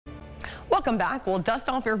Welcome back. Well, dust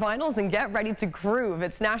off your vinyls and get ready to groove.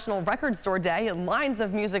 It's National Record Store Day and lines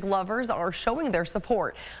of music lovers are showing their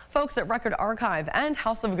support. Folks at Record Archive and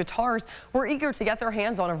House of Guitars were eager to get their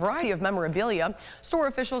hands on a variety of memorabilia. Store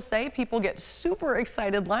officials say people get super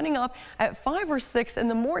excited lining up at 5 or 6 in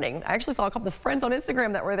the morning. I actually saw a couple friends on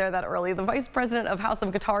Instagram that were there that early. The vice president of House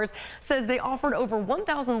of Guitars says they offered over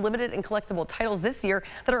 1,000 limited and collectible titles this year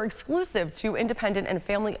that are exclusive to independent and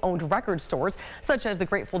family-owned record stores, such as the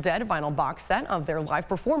Grateful Dead vinyl box set of their live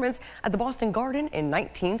performance at the Boston Garden in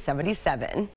 1977.